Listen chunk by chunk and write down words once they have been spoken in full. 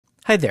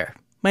Hi there,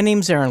 my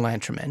name's Aaron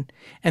Lanterman,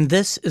 and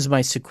this is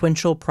my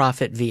Sequential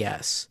Prophet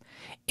VS.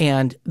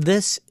 And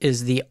this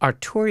is the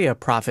Arturia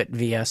Prophet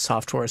VS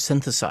software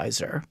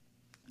synthesizer.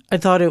 I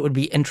thought it would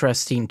be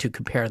interesting to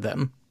compare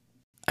them.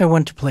 I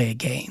want to play a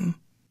game.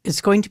 It's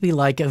going to be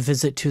like a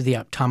visit to the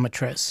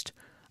optometrist.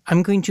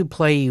 I'm going to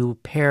play you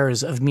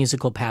pairs of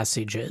musical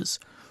passages.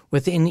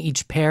 Within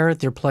each pair,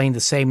 they're playing the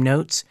same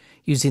notes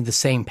using the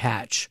same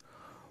patch.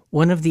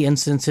 One of the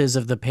instances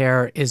of the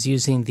pair is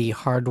using the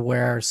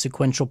hardware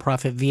Sequential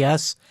Prophet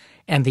VS,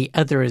 and the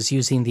other is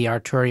using the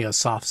Arturia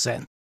soft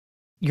synth.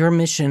 Your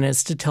mission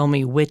is to tell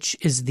me which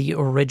is the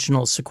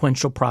original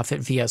Sequential Prophet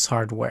VS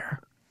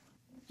hardware.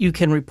 You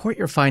can report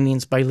your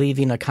findings by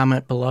leaving a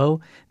comment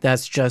below.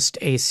 That's just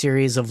a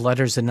series of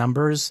letters and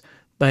numbers,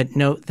 but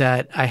note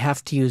that I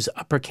have to use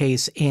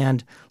uppercase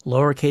and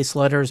lowercase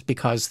letters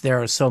because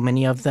there are so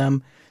many of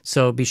them,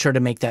 so be sure to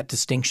make that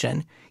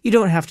distinction. You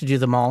don't have to do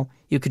them all,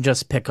 you can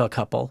just pick a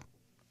couple.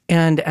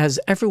 And as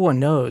everyone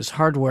knows,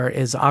 hardware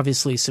is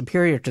obviously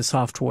superior to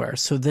software,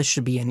 so this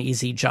should be an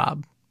easy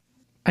job.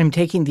 I'm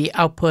taking the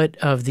output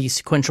of the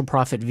Sequential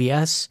Prophet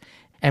VS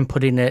and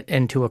putting it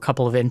into a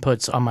couple of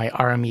inputs on my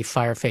RME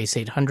Fireface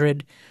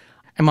 800.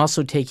 I'm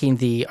also taking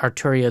the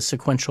Arturia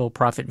Sequential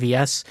Prophet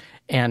VS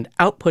and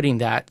outputting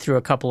that through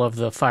a couple of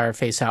the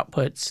Fireface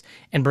outputs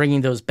and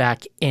bringing those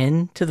back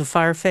into the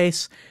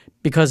Fireface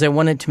because I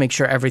wanted to make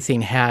sure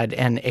everything had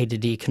an A to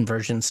D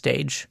conversion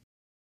stage.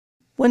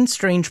 One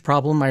strange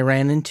problem I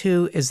ran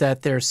into is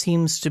that there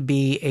seems to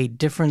be a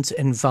difference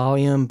in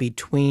volume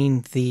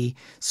between the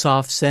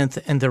soft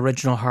synth and the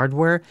original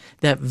hardware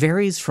that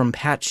varies from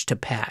patch to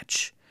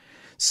patch.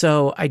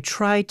 So I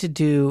tried to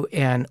do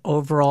an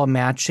overall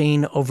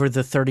matching over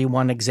the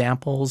 31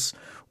 examples,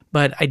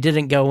 but I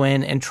didn't go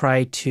in and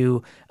try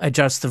to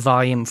adjust the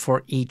volume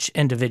for each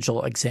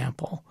individual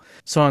example.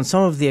 So on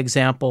some of the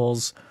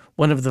examples,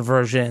 one of the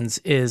versions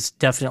is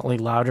definitely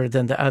louder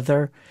than the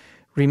other.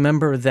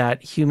 Remember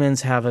that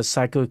humans have a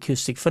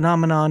psychoacoustic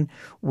phenomenon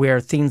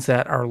where things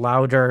that are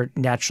louder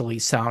naturally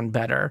sound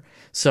better.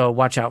 So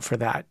watch out for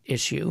that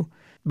issue.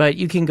 But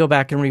you can go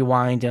back and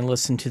rewind and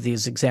listen to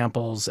these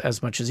examples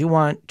as much as you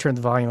want, turn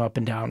the volume up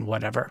and down,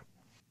 whatever.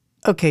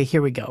 Okay,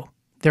 here we go.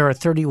 There are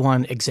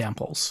 31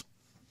 examples.